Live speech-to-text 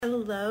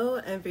Hello,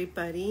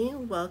 everybody.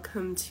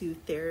 Welcome to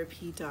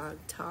Therapy Dog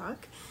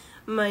Talk.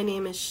 My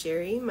name is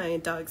Sherry. My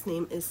dog's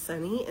name is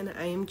Sunny, and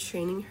I am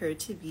training her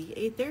to be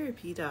a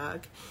therapy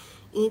dog.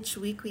 Each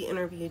week we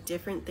interview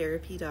different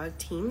therapy dog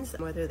teams,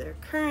 whether they're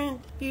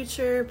current,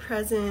 future,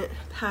 present,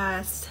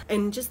 past,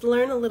 and just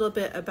learn a little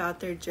bit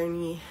about their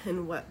journey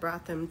and what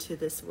brought them to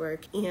this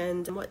work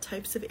and what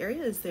types of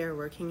areas they're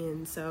working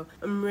in. So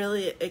I'm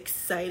really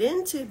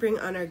excited to bring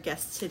on our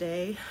guest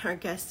today. Our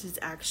guest is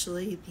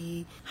actually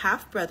the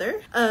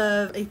half-brother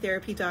of a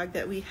therapy dog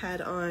that we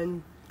had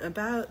on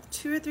about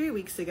 2 or 3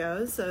 weeks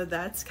ago, so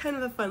that's kind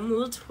of a fun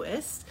little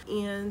twist,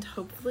 and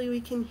hopefully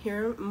we can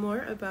hear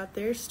more about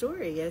their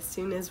story as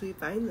soon as we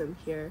find them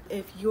here.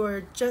 If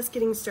you're just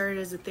getting started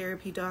as a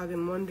therapy dog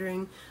and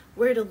wondering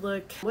where to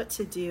look, what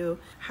to do,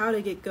 how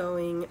to get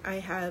going, I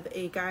have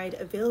a guide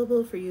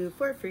available for you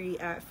for free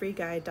at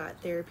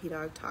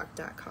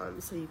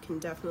freeguide.therapydogtalk.com, so you can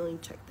definitely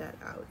check that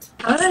out.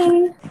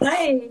 Hi.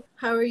 Hi.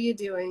 How are you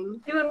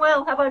doing? Doing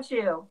well. How about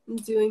you? I'm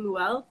doing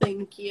well,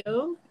 thank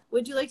you.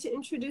 Would you like to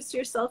introduce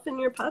yourself and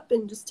your pup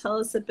and just tell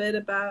us a bit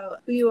about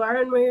who you are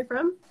and where you're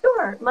from?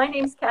 Sure. My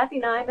name's Kathie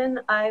Nyman.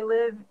 I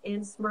live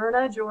in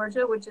Smyrna,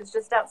 Georgia, which is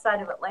just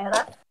outside of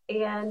Atlanta.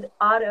 And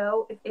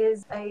Otto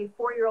is a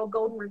 4-year-old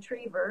golden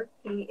retriever.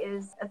 He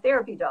is a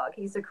therapy dog.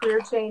 He's a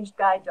career-changed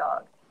guide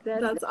dog.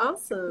 That's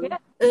awesome. Yeah.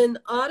 And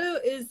Otto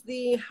is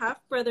the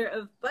half-brother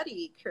of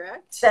Buddy,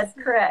 correct? That's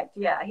correct.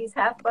 Yeah, he's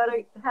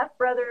half-brother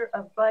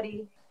of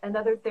Buddy,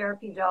 another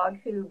therapy dog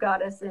who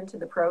got us into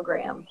the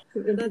program.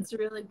 That's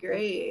really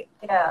great.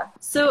 Yeah.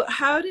 So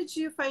how did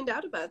you find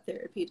out about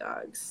therapy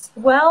dogs?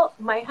 Well,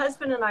 my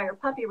husband and I are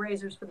puppy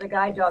raisers for the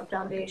Guide Dog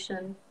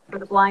Foundation for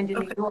the Blind in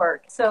New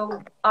York.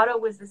 So Otto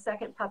was the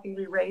second puppy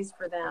we raised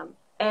for them.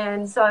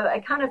 And so I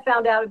kind of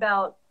found out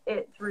about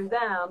it through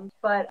them,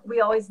 but we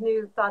always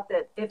thought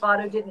that if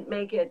Otto didn't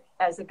make it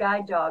as a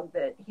guide dog,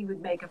 that he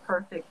would make a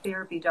perfect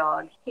therapy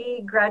dog.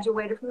 He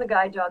graduated from the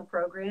guide dog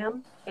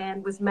program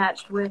and was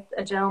matched with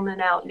a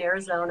gentleman out in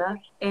Arizona,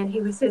 and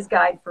he was his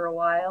guide for a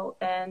while,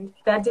 and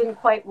that didn't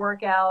quite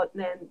work out.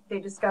 And then they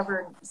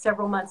discovered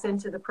several months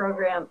into the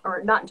program,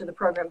 or not into the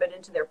program, but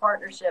into their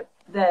partnership,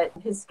 that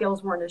his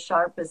skills weren't as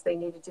sharp as they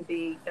needed to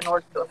be in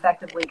order to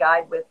effectively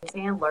guide with his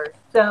handler.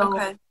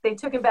 So they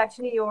took him back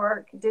to New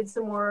York, did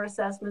some more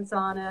assessments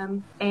on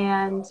him,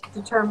 and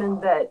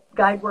determined that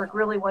guide work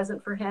really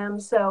wasn't for him.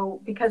 So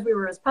because we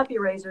were his puppy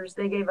raisers,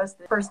 they gave us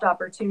the first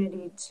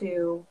opportunity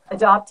to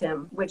adopt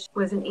him, which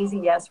was an easy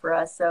yes for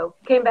us. So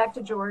came back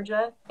to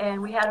Georgia,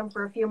 and we had him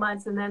for a few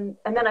months, and then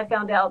I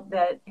found out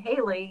that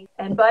Haley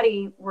and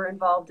Buddy were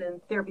involved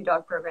in therapy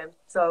dog programs.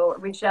 So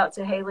I reached out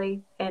to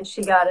Haley, and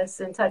she got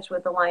us in touch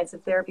with Alliance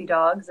of Therapy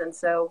Dogs, and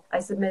so I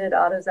submitted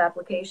Otto's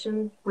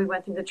application. We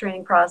went through the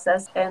training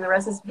process, and the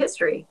rest is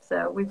history.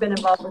 So we've been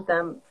involved with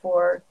them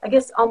for, I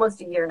guess, almost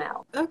a year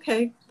now.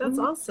 Okay, that's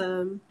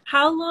awesome.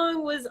 How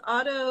long was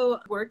Otto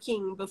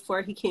working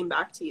before he came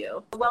back to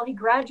you? Well, he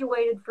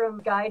graduated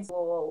from guide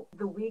school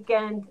the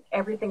weekend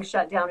everything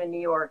shut down in New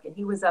York, and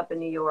he was up in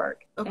New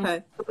York. Okay.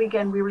 And the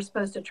weekend we were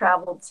supposed to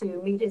travel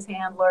to meet his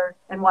handler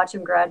and watch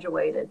him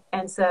graduated.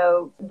 And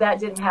so that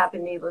didn't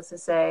happen, needless to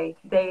say.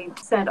 They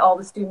sent all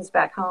the students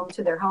back home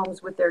to their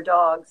homes with their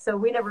dogs. So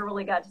we never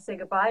really got to say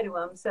goodbye to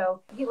him.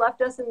 So he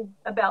left us in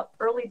about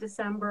early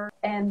December,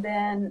 and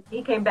then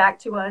he came back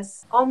to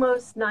us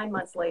almost 9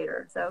 months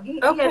later. So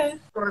he had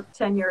worked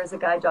tenure as a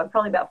guide dog,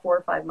 probably about 4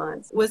 or 5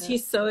 months. Was he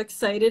so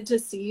excited to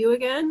see you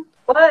again?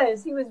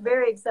 He was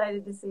very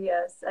excited to see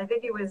us. I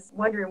think he was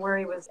wondering where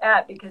he was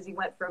at because he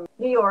went from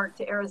New York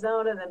to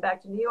Arizona, then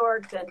back to New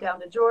York, then down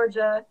to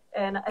Georgia.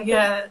 And I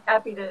was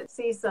happy to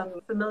see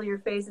some familiar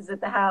faces at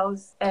the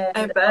house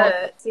and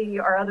see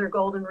our other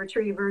golden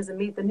retrievers and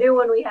meet the new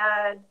one we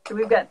had. So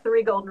we've got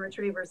 3 golden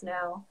retrievers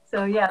now.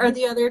 So yeah. Are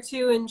the other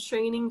 2 in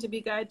training to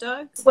be guide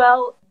dogs?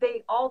 Well,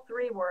 all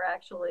 3 were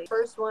actually.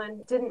 First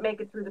one didn't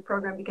make it through the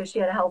program because she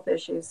had a health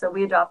issue. So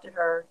we adopted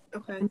her.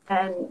 Okay.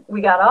 And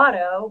we got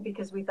Otto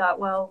because we thought,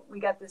 well, we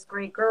got this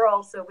great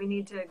girl, so we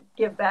need to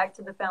give back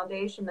to the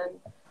foundation and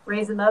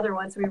raise another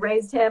one. So we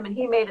raised him, and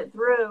he made it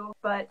through.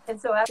 And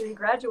so after he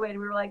graduated,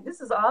 we were like, this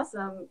is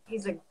awesome.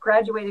 He's a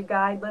graduated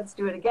guide. Let's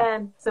do it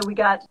again. So we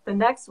got the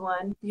next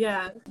one.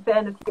 Yeah.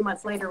 Then a few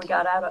months later, we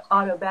got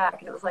Otto back,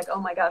 and it was like, oh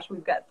my gosh,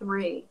 we've got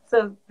 3.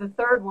 So the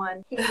third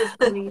one, he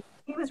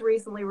was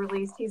recently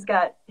released. He's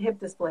got hip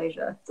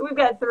dysplasia. So we've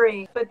got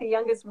 3. But the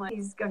youngest one,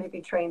 he's going to be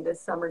trained this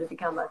summer to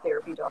become a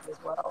therapy dog as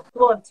well.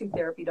 We'll have 2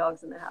 therapy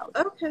dogs in the house.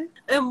 Okay.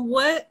 And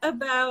what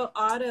about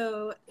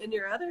Otto and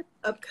your other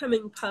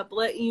upcoming pup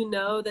let you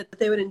know that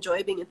they would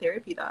enjoy being a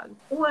therapy dog?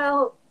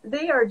 Well,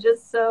 they are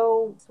just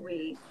so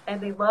sweet, and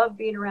they love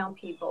being around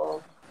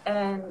people.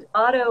 And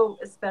Otto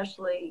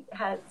especially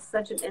has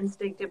such an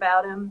instinct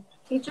about him.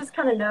 He just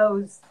kind of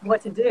knows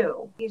what to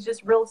do. He's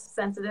just real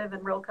sensitive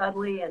and real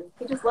cuddly, and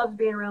he just loves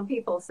being around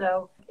people.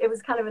 So it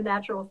was kind of a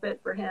natural fit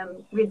for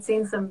him. We'd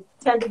seen some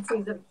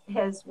tendencies of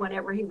his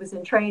whenever he was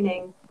in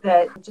training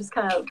that just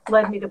kind of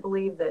led me to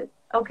believe that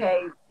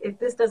okay, if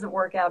this doesn't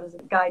work out as a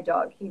guide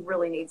dog, he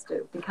really needs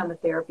to become a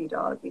therapy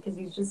dog because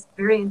he's just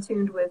very in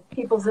tune with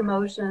people's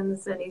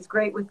emotions and he's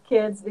great with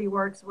kids that he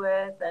works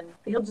with and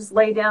he'll just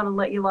lay down and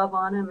let you love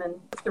on him and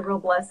it's a real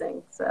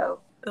blessing. So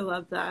I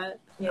love that.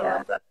 yeah. I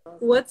love that.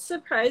 What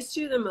surprised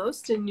you the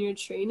most in your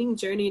training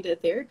journey to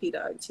therapy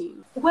dog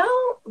team?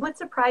 Well, what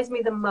surprised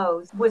me the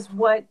most was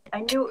what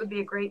I knew it would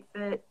be a great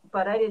fit,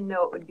 but I didn't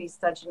know it would be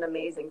such an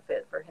amazing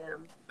fit for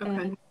him. Okay.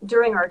 And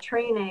during our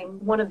training,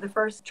 one of the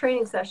first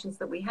training sessions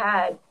that we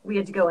had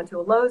to go into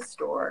a Lowe's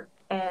store.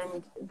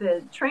 And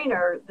the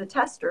trainer, the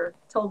tester,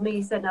 told me,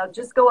 he said, now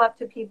just go up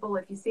to people.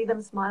 If you see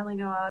them smiling,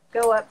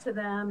 go up to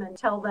them and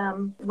tell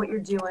them what you're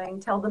doing.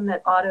 Tell them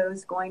that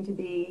Otto's going to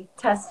be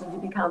tested to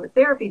become a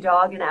therapy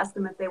dog and ask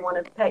them if they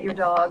want to pet your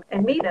dog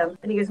and meet him.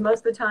 And he goes, most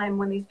of the time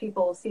when these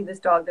people see this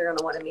dog, they're going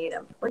to want to meet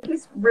him. Like,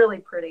 he's really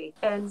pretty.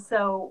 And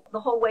so the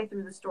whole way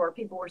through the store,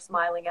 people were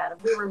smiling at him.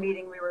 We were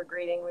meeting, we were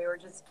greeting, we were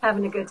just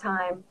having a good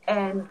time.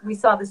 And we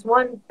saw this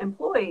one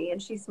employee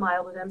and she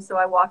smiled at him. So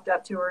I walked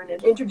up to her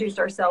and introduced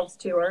ourselves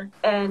to her.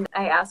 And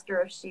I asked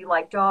her if she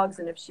liked dogs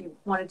and if she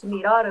wanted to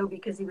meet Otto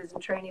because he was in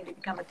training to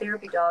become a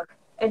therapy dog.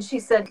 And she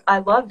said, I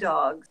love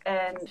dogs.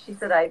 And she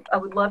said, I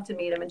would love to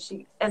meet him.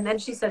 And then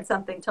she said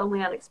something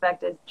totally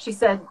unexpected. She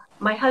said,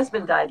 my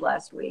husband died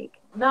last week.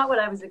 Not what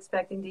I was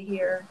expecting to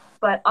hear.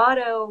 But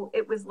Otto,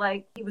 it was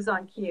like he was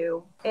on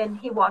cue. And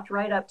he walked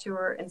right up to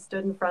her and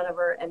stood in front of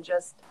her and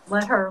just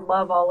let her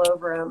love all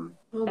over him.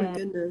 Oh, my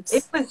goodness.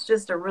 It was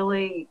just a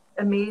really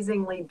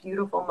amazingly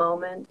beautiful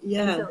moment.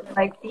 Yeah. So,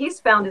 like, he's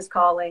found his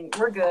calling.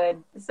 We're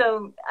good.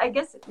 So I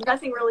guess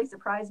nothing really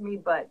surprised me,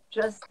 but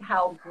just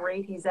how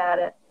great he is at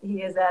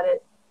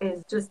it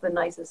is just the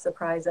nicest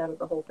surprise out of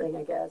the whole thing,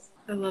 I guess.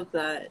 I love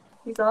that.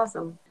 He's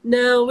awesome.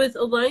 Now, with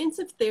Alliance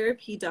of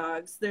Therapy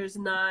Dogs, there's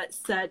not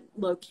set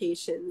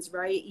locations,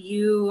 right?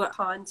 You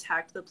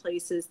contact the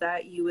places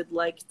that you would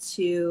like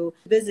to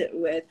visit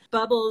with.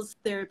 Bubbles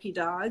Therapy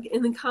Dog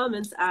in the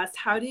comments asked,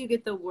 how do you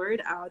get the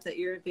word out that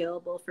you're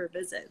available for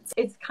visits?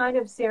 It's kind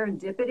of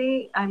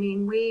serendipity. I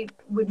mean, we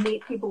would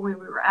meet people when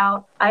we were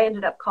out. I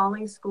ended up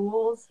calling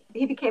schools.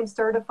 He became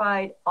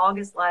certified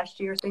August last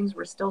year. Things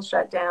were still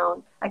shut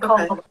down. I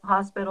called all the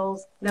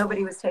hospitals.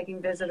 Nobody was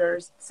taking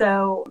visitors.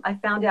 So I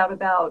found out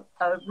about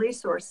a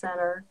resource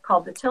center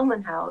called the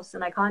Tillman House,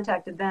 and I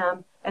contacted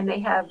them, and they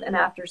have an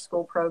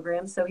after-school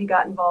program. So he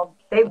got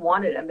involved. They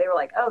wanted him. They were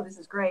like, oh, this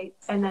is great.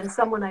 And then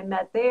someone I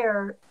met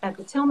there at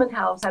the Tillman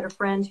House had a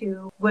friend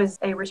who was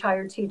a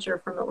retired teacher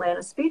from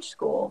Atlanta Speech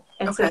School.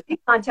 And so he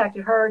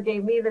contacted her,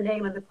 gave me the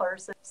name of the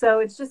person. So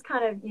it's just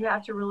kind of, you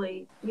have to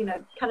really,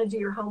 kind of do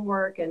your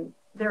homework. And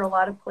there are a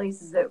lot of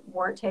places that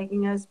weren't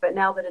taking us, but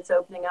now that it's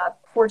opening up,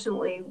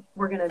 fortunately,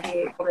 we're going to be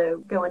able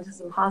to go into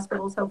some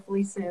hospitals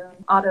hopefully soon.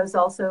 Otto's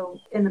also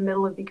in the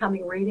middle of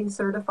becoming reading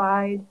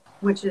certified,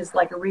 which is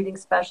like a reading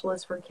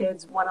specialist for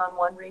kids,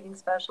 one-on-one reading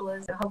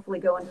specialist, and hopefully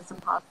go into some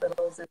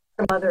hospitals and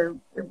some other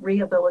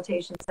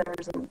rehabilitation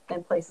centers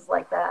and places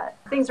like that.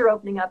 Things are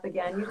opening up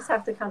again. You just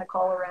have to kind of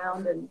call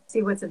around and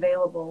see what's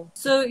available.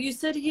 So you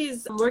said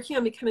he's working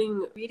on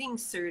becoming reading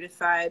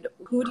certified.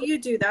 Who do you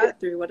do that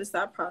through? What is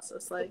that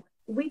process like?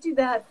 We do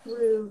that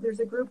through,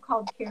 there's a group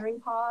called Caring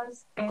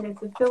Paws, and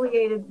it's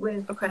affiliated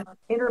with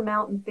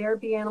Intermountain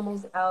Therapy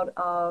Animals out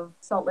of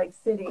Salt Lake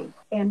City.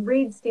 And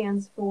READ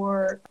stands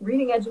for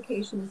Reading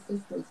Education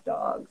Assistance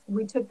Dogs.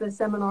 We took the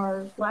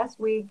seminar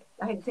last week.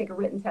 I had to take a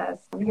written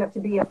test. You have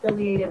to be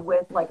affiliated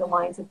with like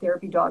Alliance of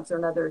Therapy Dogs or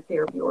another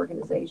therapy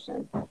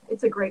organization.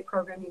 It's a great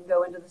program. You can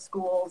go into the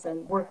schools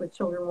and work with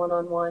children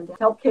one-on-one to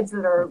help kids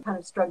that are kind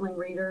of struggling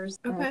readers.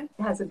 It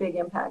has a big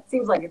impact.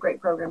 Seems like a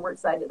great program. We're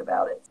excited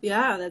about it.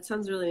 Yeah, that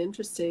sounds really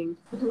interesting.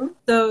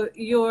 So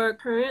you're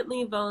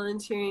currently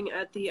volunteering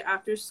at the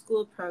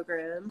after-school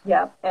program.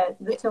 Yeah, at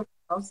the Tillman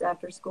House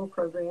after-school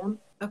program.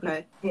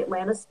 Okay. The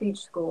Atlanta Speech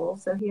School.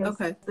 So he has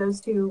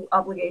those two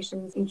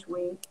obligations each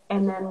week.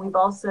 And then we've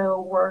also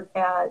worked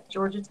at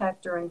Georgia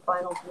Tech during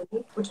finals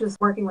week, which was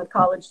working with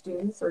college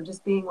students or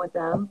just being with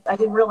them. I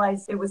didn't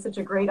realize it was such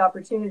a great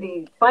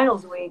opportunity.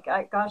 Finals week,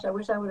 I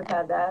wish I would have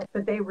had that,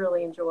 but they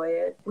really enjoy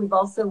it. We've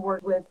also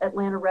worked with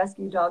Atlanta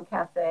Rescue Dog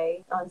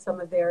Cafe on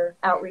some of their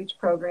outreach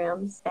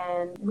programs.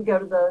 And we go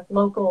to the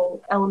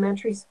local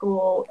elementary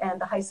school and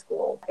the high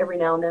school every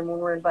now and then when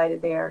we're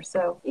invited there.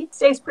 So he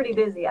stays pretty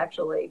busy,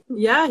 actually.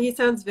 Yeah, he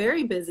sounds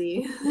very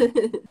busy.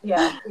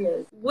 Yeah, he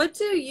is. What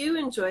do you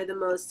enjoy the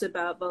most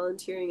about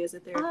volunteering as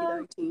a therapy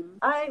dog team?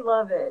 I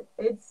love it.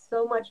 It's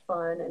so much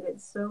fun and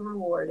it's so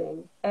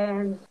rewarding.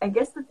 And I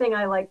guess the thing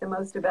I like the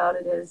most about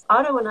it is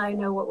Otto and I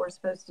know what we're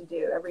supposed to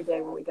do every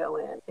day when we go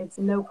in. It's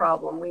no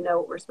problem. We know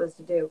what we're supposed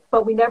to do.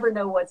 But we never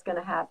know what's going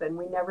to happen.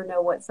 We never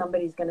know what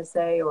somebody's going to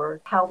say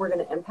or how we're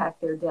going to impact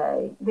their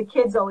day. The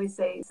kids always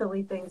say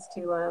silly things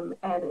to them.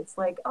 And it's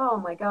like, oh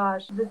my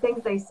gosh, the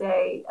things they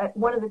say.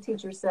 One of the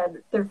teachers said,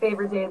 their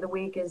favorite day of the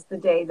week is the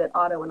day that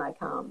Otto and I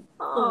come.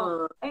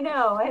 Oh, I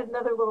know. I had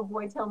another little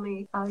boy tell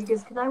me, he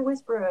goes, can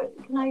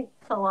I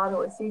tell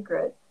Otto a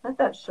secret? I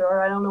thought,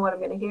 sure, I don't know what I'm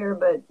going to hear,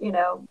 but,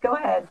 go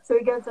ahead. So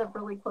he goes up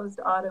really close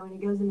to Otto and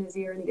he goes in his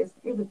ear and he goes,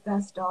 you're the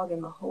best dog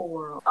in the whole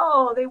world.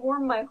 Oh, they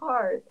warmed my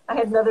heart. I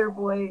had another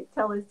boy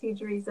tell his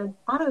teacher, he said,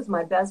 Otto's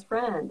my best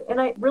friend.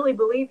 And I really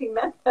believe he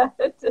meant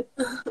that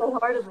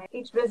wholeheartedly.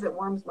 Each visit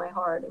warms my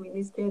heart. I mean,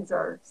 these kids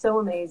are so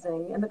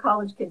amazing. And the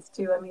college kids,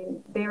 too. I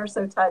mean, they are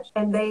so touched.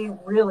 And they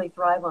really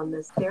thrive on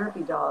this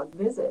therapy dog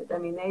visit. I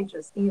mean, they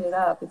just eat it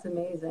up. It's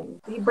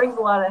amazing. He brings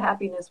a lot of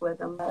happiness with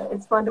him.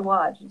 It's fun to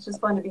watch. It's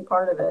just fun to be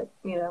part of it.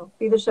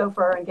 Be the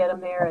chauffeur and get him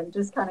there and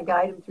just kind of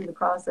guide him through the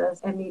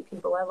process and meet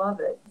people. I love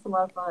it. It's a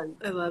lot of fun.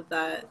 I love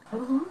that.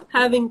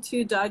 Having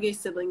 2 doggy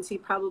siblings, he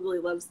probably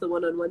loves the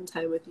one-on-one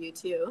time with you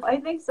too. I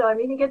think so. I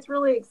mean, he gets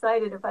really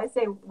excited. If I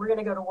say we're going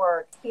to go to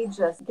work, he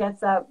just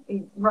gets up,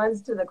 he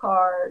runs to the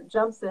car,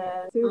 jumps in,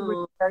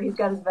 he's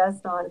got his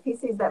vest on. If he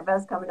sees that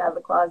vest coming out of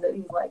the closet,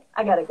 he's like,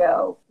 I got to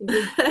go.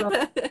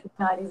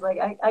 He's like,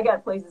 I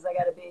got places I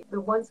got to be. The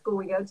one school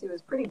we go to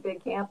is pretty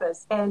big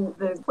campus, and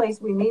the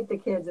place we meet the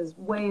kids is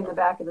way in the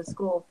back of the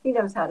school. He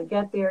knows how to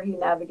get there. He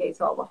navigates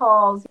all the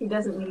halls. He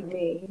doesn't need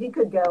me. He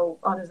could go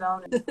on his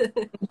own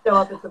and show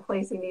up at the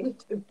place he needed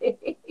to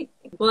be.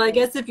 Well, I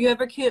guess if you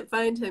ever can't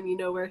find him, you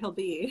know where he'll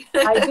be.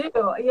 I do.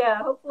 Yeah,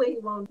 hopefully he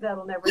won't.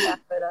 That'll never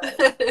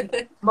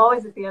happen. I'm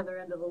always at the other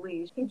end of the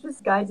leash. He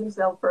just guides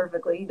himself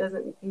perfectly. He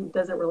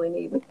doesn't really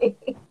need me.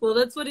 Well,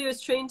 that's what he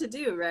was trained to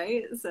do,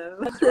 right?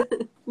 So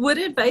what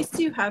advice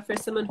do you have for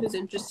someone who's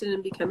interested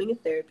in becoming a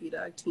therapy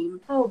dog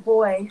team? Oh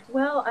boy.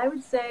 Well, I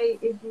would say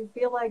if you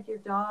feel like your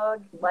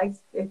dog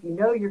if you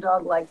know your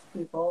dog likes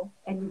people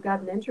and you've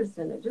got an interest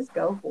in it, just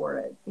go for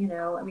it.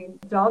 I mean,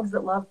 dogs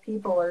that love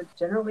people are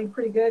generally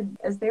pretty good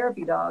as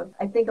therapy dogs.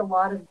 I think a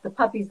lot of the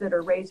puppies that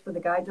are raised for the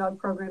guide dog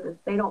program, if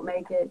they don't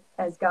make it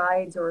as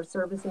guides or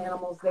service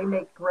animals, they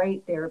make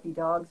great therapy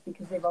dogs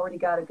because they've already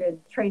got a good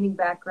training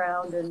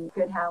background and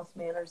good house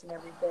manners and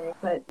everything.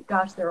 But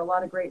gosh, there are a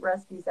lot of great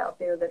rescues out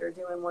there that are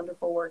doing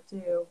wonderful work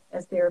too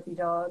as therapy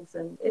dogs.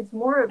 And it's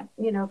more,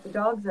 if the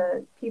dog's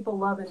a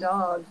people-loving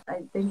dog,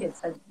 I think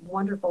it's a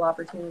wonderful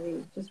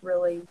opportunity to just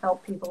really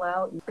help people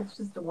out. And it's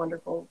just a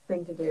wonderful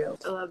thing to do.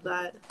 I love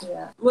that.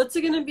 Yeah. What's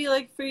it going to be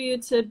like for you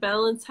to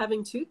balance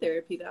having 2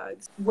 therapy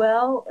dogs?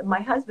 Well, my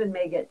husband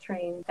may get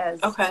trained as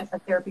a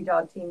therapy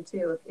dog team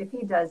too. If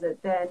he does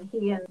it, then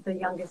he and the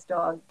youngest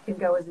dog can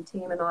go as a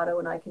team, and Otto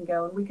and I can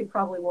go, and we could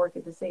probably work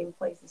at the same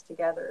places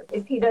together.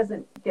 If he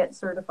doesn't get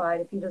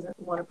certified, if he doesn't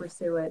want to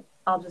pursue it,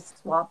 I'll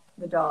just swap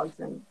the dogs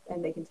and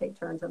they can take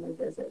turns on their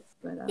visits.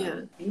 But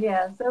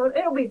so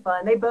it'll be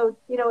fun. They both,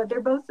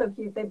 they're both so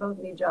cute. They both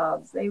need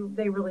jobs. They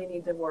really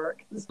need to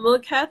work. Well,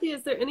 Kathie,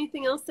 is there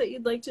anything else that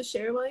you'd like to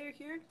share while you're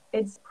here?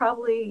 It's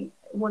probably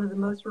one of the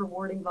most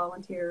rewarding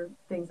volunteer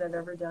things I've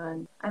ever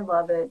done. I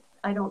love it.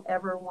 I don't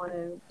ever want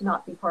to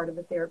not be part of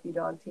a therapy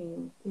dog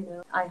team.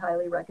 I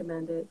highly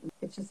recommend it.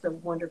 It's just a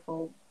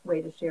wonderful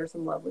way to share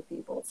some love with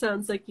people.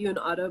 Sounds like you and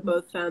Otto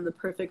both found the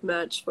perfect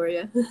match for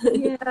you.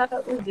 Yeah,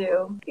 we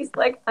do. He's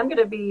like, I'm going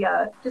to be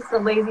just a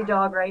lazy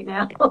dog right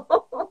now.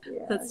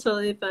 Yeah. That's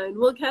totally fine.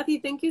 Well, Kathie,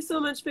 thank you so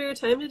much for your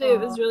time today. It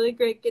was really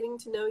great getting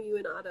to know you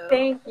and Otto.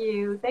 Thank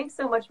you. Thanks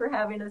so much for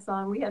having us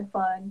on. We had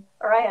fun.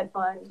 Or I had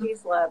fun. He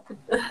slept.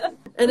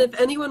 And if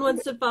anyone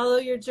wants to follow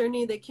your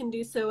journey, they can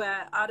do so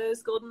at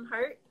Otto's Golden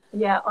Heart.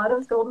 Yeah,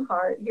 Otto's Golden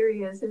Heart. Here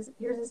he is.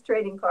 Here's his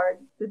trading card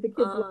that the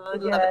kids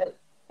will get.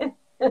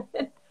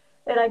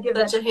 And I give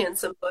Such a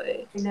handsome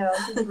boy.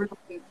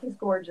 He's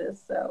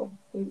gorgeous. So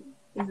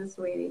he's a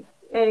sweetie.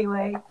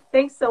 Anyway,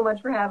 thanks so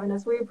much for having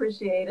us. We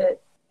appreciate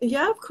it.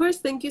 Yeah, of course.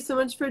 Thank you so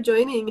much for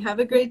joining. Have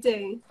a great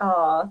day.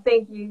 Aw,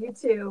 thank you. You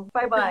too.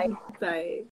 Bye-bye. Bye.